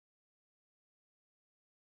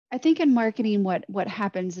I think in marketing, what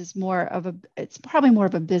happens is it's probably more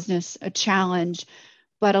of a business, a challenge.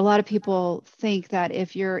 But a lot of people think that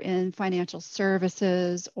if you're in financial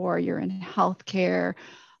services or you're in healthcare,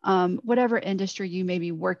 whatever industry you may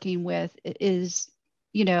be working with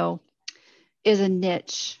you know, is a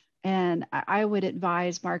niche. And I would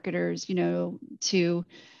advise marketers,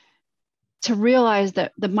 to realize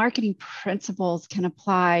that the marketing principles can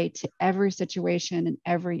apply to every situation and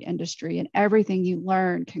every industry, and everything you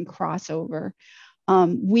learn can cross over.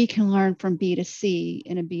 We can learn from B2C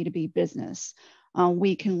in a B2B business.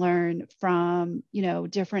 We can learn from,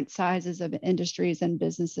 different sizes of industries and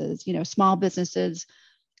businesses, small businesses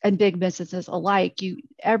and big businesses alike.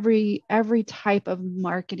 Every type of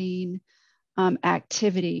marketing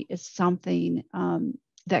activity is something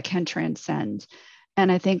that can transcend.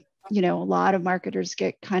 And I think, a lot of marketers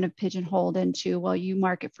get kind of pigeonholed into, well, you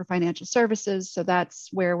market for financial services, so that's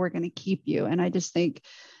where we're going to keep you. And I just think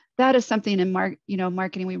that is something in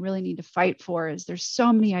marketing we really need to fight for. Is there's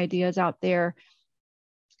so many ideas out there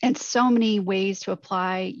and so many ways to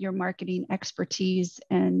apply your marketing expertise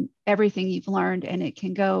and everything you've learned, and it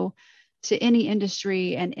can go to any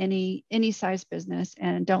industry and any size business,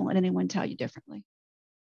 and don't let anyone tell you differently.